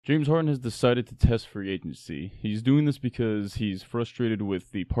James Harden has decided to test free agency. He's doing this because he's frustrated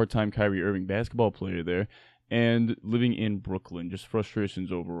with the part-time Kyrie Irving basketball player there and living in Brooklyn, just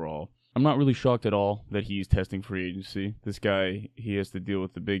frustrations overall. I'm not really shocked at all that he's testing free agency. This guy, he has to deal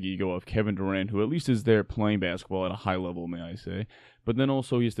with the big ego of Kevin Durant, who at least is there playing basketball at a high level, may I say. But then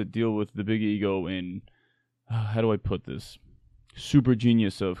also he has to deal with the big ego in, how do I put this? Super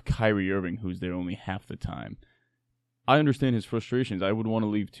genius of Kyrie Irving, who's there only half the time. I understand his frustrations. I would want to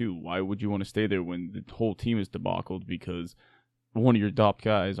leave too. Why would you want to stay there when the whole team is debacled because one of your top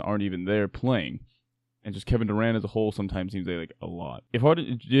guys aren't even there playing? And just Kevin Durant as a whole sometimes seems like a lot. If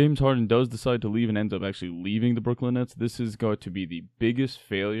James Harden does decide to leave and ends up actually leaving the Brooklyn Nets, this is going to be the biggest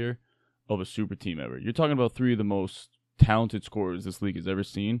failure of a super team ever. You're talking about three of the most talented scorers this league has ever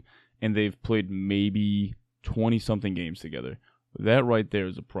seen, and they've played maybe 20-something games together. That right there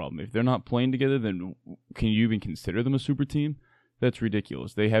is a problem. If they're not playing together, then can you even consider them a super team? That's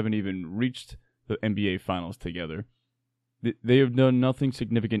ridiculous. They haven't even reached the NBA Finals together. They have done nothing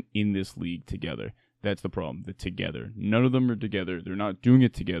significant in this league together. That's the problem. The together. None of them are together. They're not doing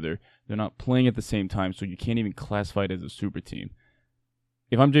it together. They're not playing at the same time, so you can't even classify it as a super team.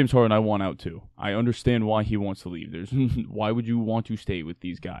 If I'm James Harden, I want out too. I understand why he wants to leave. Why would you want to stay with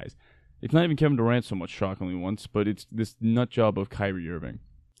these guys? It's not even Kevin Durant so much, shockingly once, but it's this nut job of Kyrie Irving.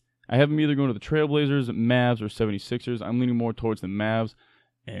 I have him either going to the Trailblazers, Mavs, or 76ers. I'm leaning more towards the Mavs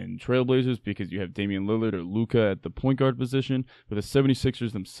and Trailblazers because you have Damian Lillard or Luka at the point guard position, but the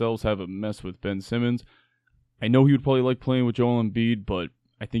 76ers themselves have a mess with Ben Simmons. I know he would probably like playing with Joel Embiid, but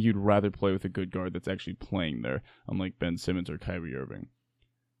I think he'd rather play with a good guard that's actually playing there, unlike Ben Simmons or Kyrie Irving.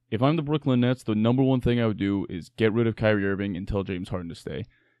 If I'm the Brooklyn Nets, the number one thing I would do is get rid of Kyrie Irving and tell James Harden to stay.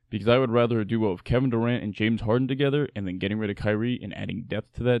 Because I would rather a duo of Kevin Durant and James Harden together and then getting rid of Kyrie and adding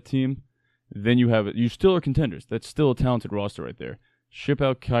depth to that team. Then you have it. You still are contenders. That's still a talented roster right there. Ship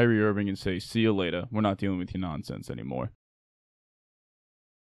out Kyrie Irving and say, see you later. We're not dealing with your nonsense anymore.